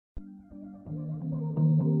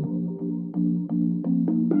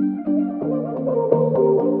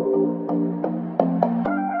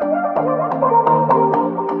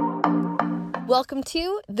Welcome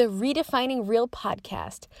to the Redefining Real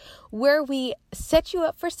podcast, where we set you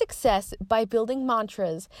up for success by building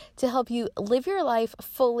mantras to help you live your life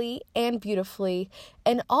fully and beautifully,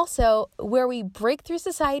 and also where we break through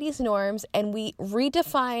society's norms and we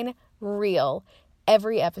redefine real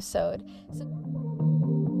every episode.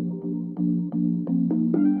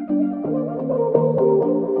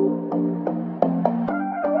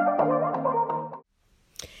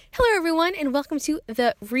 Hello, everyone, and welcome to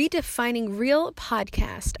the Redefining Real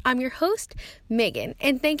podcast. I'm your host, Megan,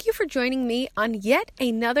 and thank you for joining me on yet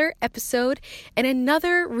another episode and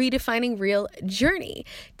another Redefining Real journey.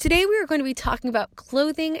 Today, we are going to be talking about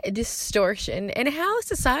clothing distortion and how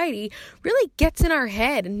society really gets in our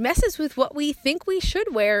head and messes with what we think we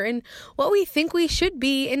should wear and what we think we should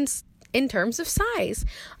be in terms of size.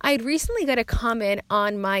 I had recently got a comment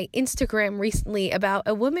on my Instagram recently about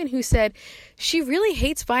a woman who said she really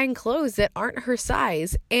hates buying clothes that aren't her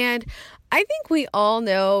size. And I think we all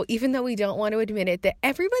know, even though we don't want to admit it, that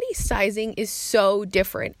everybody's sizing is so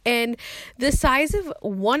different. And the size of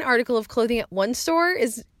one article of clothing at one store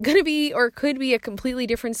is going to be or could be a completely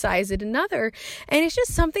different size at another. And it's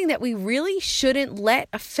just something that we really shouldn't let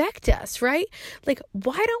affect us, right? Like,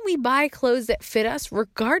 why don't we buy clothes that fit us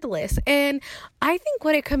regardless? And I think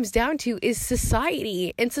what it comes down to is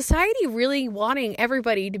society, and society really wanting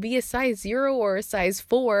everybody to be a size 0 or a size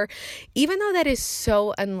 4, even though that is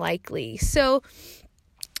so unlikely. So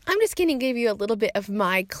I'm just going to give you a little bit of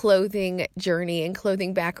my clothing journey and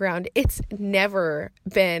clothing background. It's never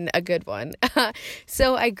been a good one.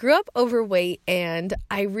 So I grew up overweight, and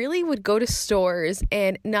I really would go to stores,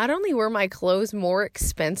 and not only were my clothes more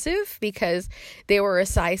expensive because they were a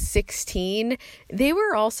size 16, they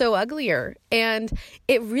were also uglier. And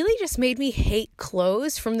it really just made me hate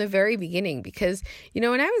clothes from the very beginning because,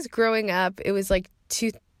 when I was growing up, it was like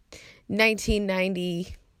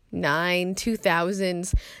 1999,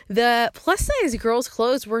 2000s, the plus size girls'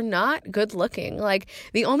 clothes were not good looking. Like,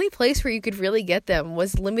 the only place where you could really get them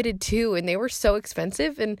was Limited Too, and they were so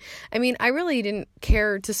expensive. And I mean, I really didn't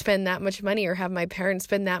care to spend that much money or have my parents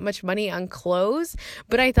spend that much money on clothes,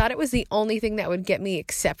 but I thought it was the only thing that would get me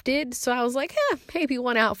accepted. So I was like, maybe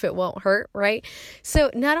one outfit won't hurt, right?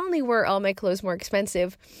 So not only were all my clothes more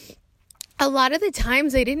expensive, a lot of the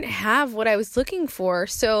times I didn't have what I was looking for.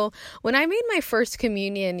 So when I made my first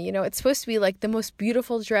communion, it's supposed to be like the most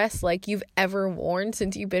beautiful dress like you've ever worn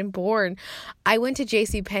since you've been born. I went to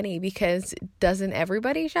JCPenney because doesn't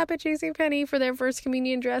everybody shop at JCPenney for their first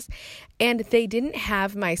communion dress? And they didn't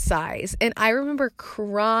have my size. And I remember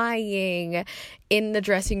crying in the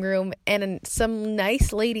dressing room, and some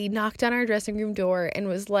nice lady knocked on our dressing room door and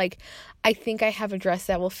was like, I think I have a dress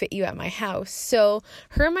that will fit you at my house. So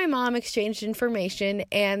her and my mom exchanged information,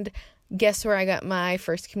 and guess where I got my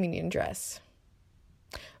first communion dress?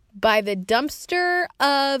 By the dumpster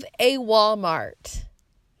of a Walmart.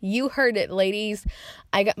 You heard it, ladies.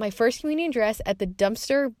 I got my first communion dress at the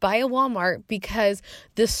dumpster by a Walmart because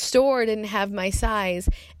the store didn't have my size,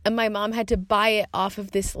 and my mom had to buy it off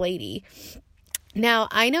of this lady. Now,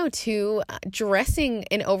 I know too, dressing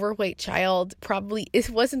an overweight child it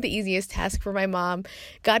wasn't the easiest task for my mom.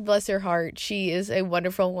 God bless her heart. She is a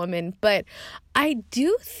wonderful woman. But I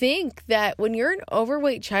do think that when you're an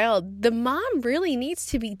overweight child, the mom really needs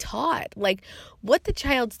to be taught, like, what the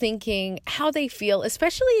child's thinking, how they feel,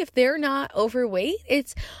 especially if they're not overweight.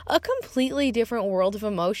 It's a completely different world of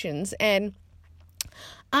emotions. And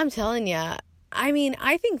I'm telling you,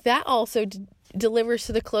 I think that also delivers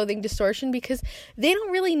to the clothing distortion because they don't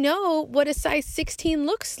really know what a size 16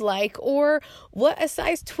 looks like or what a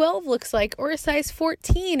size 12 looks like or a size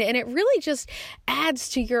 14. And it really just adds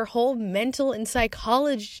to your whole mental and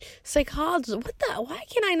psychology, why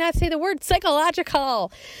can I not say the word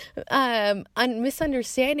psychological,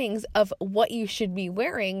 misunderstandings of what you should be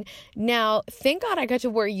wearing. Now, thank God I got to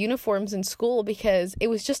wear uniforms in school because it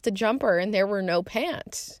was just a jumper and there were no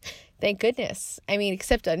pants. Thank goodness.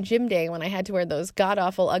 Except on gym day when I had to wear those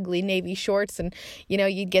god-awful ugly navy shorts and,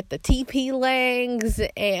 you'd get the TP legs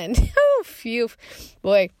and,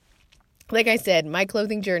 boy, like I said, my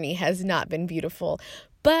clothing journey has not been beautiful.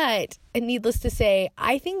 But needless to say,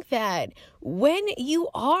 I think that when you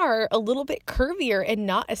are a little bit curvier and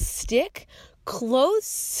not a stick, clothes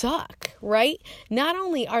suck, right? Not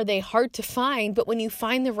only are they hard to find, but when you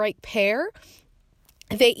find the right pair,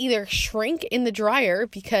 they either shrink in the dryer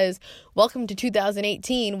because welcome to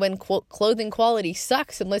 2018 when clothing quality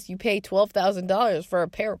sucks unless you pay $12,000 for a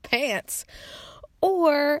pair of pants,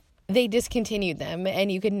 or they discontinued them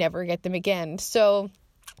and you could never get them again. So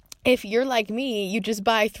if you're like me, you just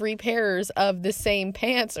buy 3 pairs of the same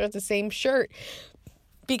pants or the same shirt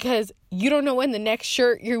because you don't know when the next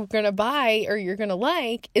shirt you're going to buy or you're going to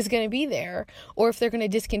like is going to be there, or if they're going to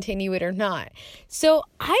discontinue it or not. So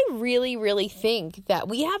I really, really think that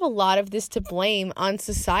we have a lot of this to blame on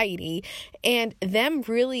society and them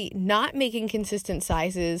really not making consistent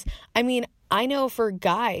sizes. I mean, I know for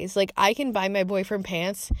guys, like I can buy my boyfriend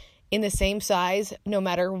pants in the same size no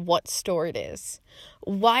matter what store it is.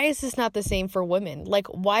 Why is this not the same for women? Like,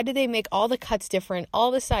 why do they make all the cuts different, all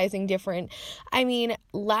the sizing different? I mean,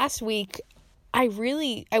 last week, I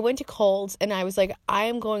went to Kohl's and I was like, I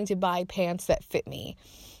am going to buy pants that fit me.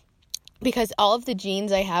 Because all of the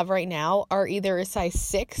jeans I have right now are either a size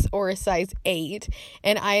 6 or a size 8,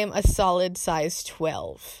 and I am a solid size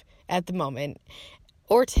 12 at the moment.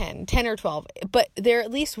 Or 10 or 12. But they're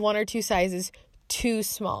at least 1 or 2 sizes too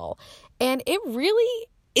small, and it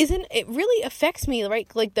really affects me,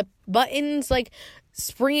 right? Like the buttons like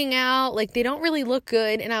springing out, like they don't really look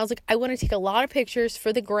good, and I was like, I want to take a lot of pictures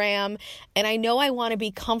for the gram, and I know I want to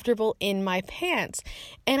be comfortable in my pants,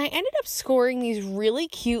 and I ended up scoring these really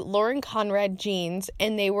cute Lauren Conrad jeans,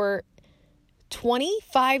 and they were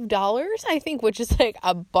 $25, I think, which is like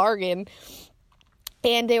a bargain.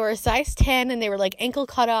 And they were a size 10, and they were like ankle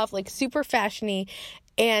cut off, like super fashiony,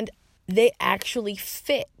 and they actually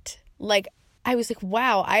fit. Like, I was like,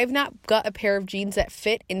 wow, I have not got a pair of jeans that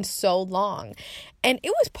fit in so long. And it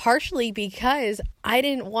was partially because I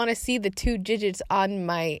didn't want to see the 2 digits on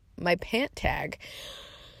my pant tag.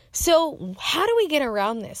 So how do we get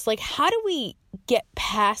around this? Like, how do we get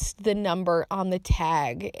past the number on the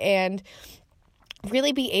tag and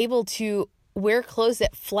really be able to wear clothes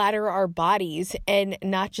that flatter our bodies and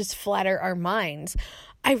not just flatter our minds?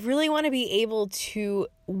 I really want to be able to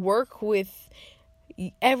work with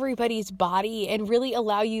everybody's body and really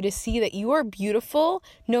allow you to see that you are beautiful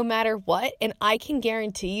no matter what. And I can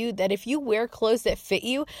guarantee you that if you wear clothes that fit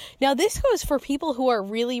you, now this goes for people who are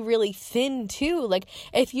really, really thin too. Like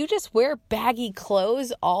if you just wear baggy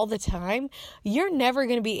clothes all the time, you're never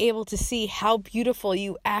going to be able to see how beautiful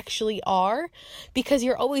you actually are because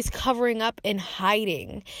you're always covering up and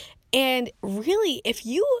hiding. And really,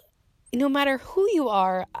 no matter who you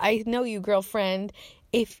are, I know you, girlfriend,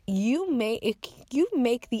 if you make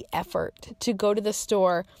the effort to go to the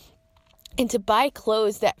store and to buy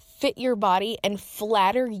clothes that fit your body and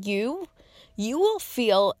flatter you, you will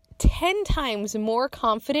feel 10 times more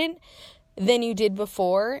confident than you did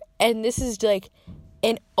before. And this is like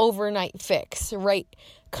an overnight fix, right?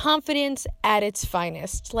 Confidence at its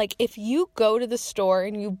finest. Like if you go to the store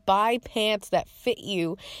and you buy pants that fit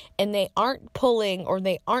you and they aren't pulling or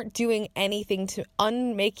they aren't doing anything to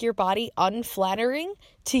make your body unflattering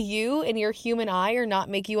to you and your human eye or not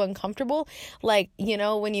make you uncomfortable, like, you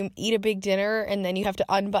know, when you eat a big dinner and then you have to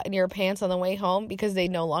unbutton your pants on the way home because they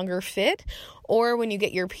no longer fit, or when you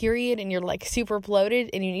get your period and you're like super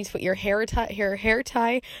bloated and you need to put your hair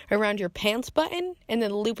tie around your pants button and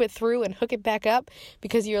then loop it through and hook it back up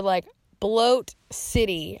because you're like, bloat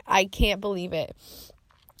city, I can't believe it.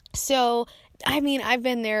 So I mean, I've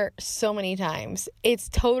been there so many times. It's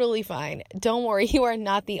totally fine. Don't worry, you are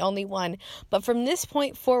not the only one. But from this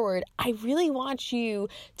point forward, I really want you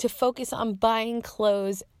to focus on buying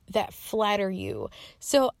clothes that flatter you.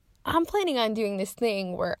 So I'm planning on doing this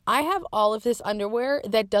thing where I have all of this underwear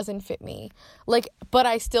that doesn't fit me. Like, but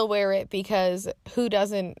I still wear it because who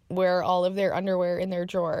doesn't wear all of their underwear in their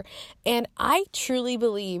drawer? And I truly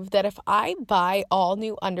believe that if I buy all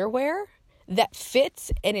new underwear that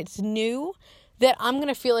fits and it's new, that I'm going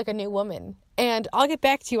to feel like a new woman. And I'll get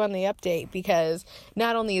back to you on the update because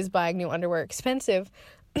not only is buying new underwear expensive,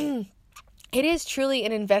 it is truly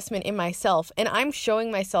an investment in myself, and I'm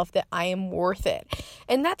showing myself that I am worth it.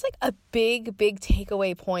 And that's like a big, big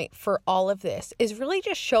takeaway point for all of this, is really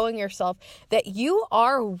just showing yourself that you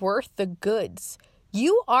are worth the goods.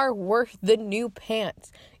 You are worth the new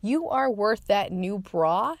pants. You are worth that new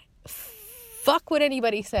bra. Fuck what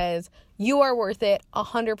anybody says. You are worth it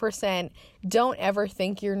 100%. Don't ever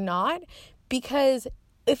think you're not, because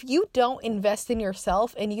if you don't invest in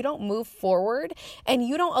yourself and you don't move forward and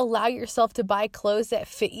you don't allow yourself to buy clothes that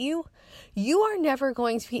fit you, you are never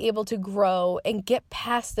going to be able to grow and get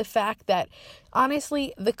past the fact that,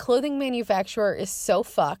 honestly, the clothing manufacturer is so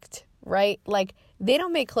fucked, right? Like, they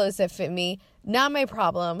don't make clothes that fit me. Not my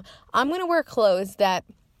problem. I'm going to wear clothes that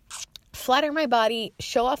flatter my body,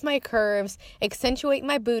 show off my curves, accentuate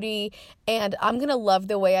my booty, and I'm going to love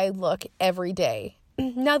the way I look every day.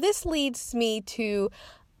 Now, this leads me to,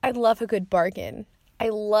 I love a good bargain. I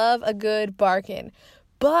love a good bargain.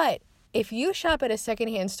 But if you shop at a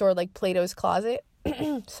secondhand store like Plato's Closet,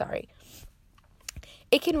 sorry,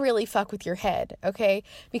 it can really fuck with your head, okay?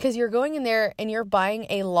 Because you're going in there and you're buying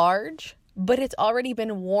a large, but it's already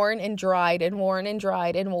been worn and dried and worn and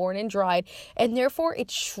dried and worn and dried, and therefore it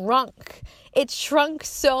shrunk. It shrunk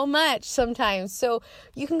so much sometimes. So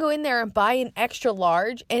you can go in there and buy an extra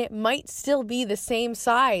large, and it might still be the same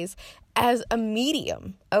size as a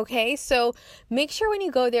medium, okay? So make sure when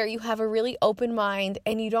you go there, you have a really open mind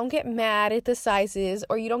and you don't get mad at the sizes,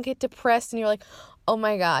 or you don't get depressed and you're like, oh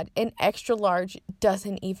my God, an extra large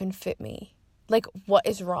doesn't even fit me. Like, what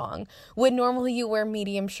is wrong? When normally you wear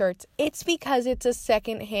medium shirts, it's because it's a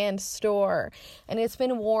secondhand store and it's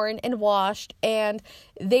been worn and washed and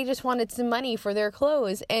they just wanted some money for their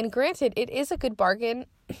clothes. And granted, it is a good bargain.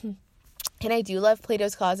 And I do love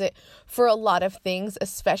Plato's Closet for a lot of things,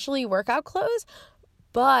 especially workout clothes.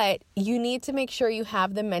 But you need to make sure you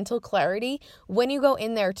have the mental clarity when you go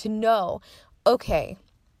in there to know, okay,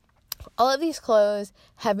 all of these clothes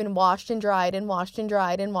have been washed and dried and washed and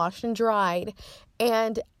dried and washed and dried.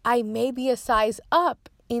 And I may be a size up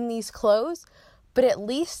in these clothes, but at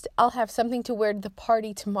least I'll have something to wear to the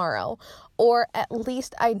party tomorrow. Or at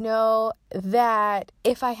least I know that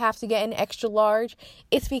if I have to get an extra large,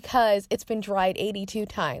 it's because it's been dried 82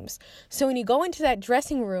 times. So when you go into that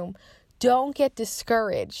dressing room, don't get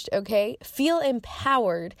discouraged, okay? Feel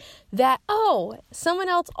empowered that, oh, someone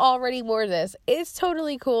else already wore this. It's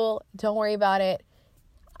totally cool. Don't worry about it.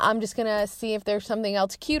 I'm just going to see if there's something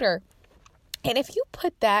else cuter. And if you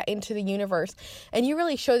put that into the universe and you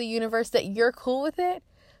really show the universe that you're cool with it,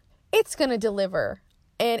 it's going to deliver.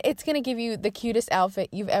 And it's going to give you the cutest outfit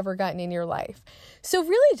you've ever gotten in your life. So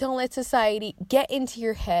really don't let society get into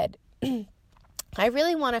your head. I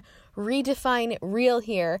really want to redefine real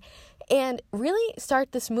here and really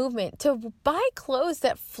start this movement to buy clothes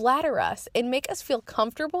that flatter us and make us feel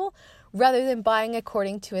comfortable rather than buying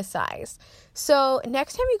according to a size. So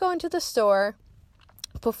next time you go into the store,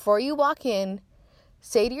 before you walk in,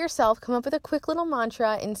 say to yourself, come up with a quick little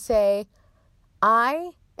mantra and say,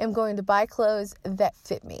 I am going to buy clothes that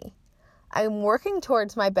fit me. I'm working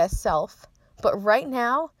towards my best self, but right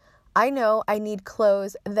now I know I need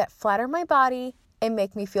clothes that flatter my body and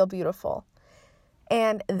make me feel beautiful.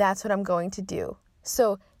 And that's what I'm going to do.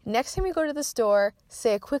 So next time you go to the store,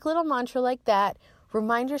 say a quick little mantra like that.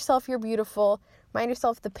 Remind yourself you're beautiful. Remind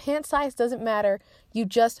yourself the pant size doesn't matter. You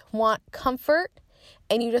just want comfort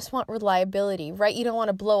and you just want reliability, right? You don't want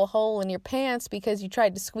to blow a hole in your pants because you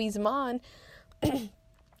tried to squeeze them on.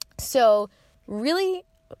 So really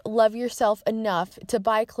love yourself enough to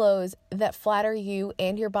buy clothes that flatter you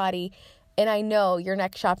and your body. And I know your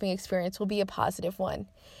next shopping experience will be a positive one.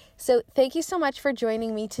 So thank you so much for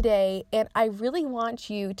joining me today. And I really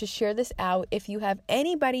want you to share this out if you have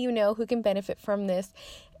anybody you know who can benefit from this.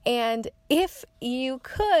 And if you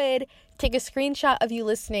could, take a screenshot of you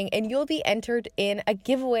listening and you'll be entered in a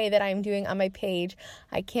giveaway that I'm doing on my page.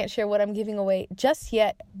 I can't share what I'm giving away just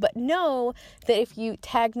yet, but know that if you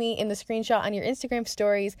tag me in the screenshot on your Instagram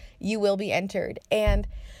stories, you will be entered. And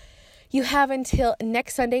you have until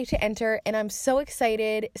next Sunday to enter, and I'm so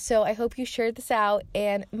excited. So I hope you shared this out.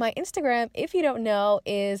 And my Instagram, if you don't know,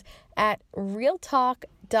 is at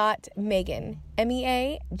realtalk.megan,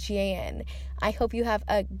 Meagan. I hope you have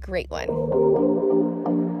a great one.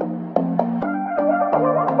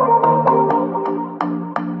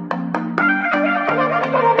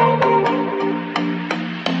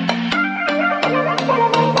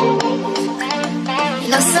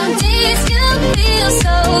 Now some days you feel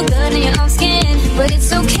so good in your own skin, but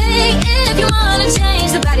it's okay if you wanna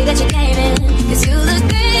change the body that you came in. Cause you look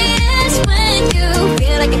greatest when you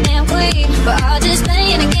feel like a damn queen. We're all just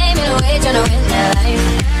playing a game in a way, trying to win that life.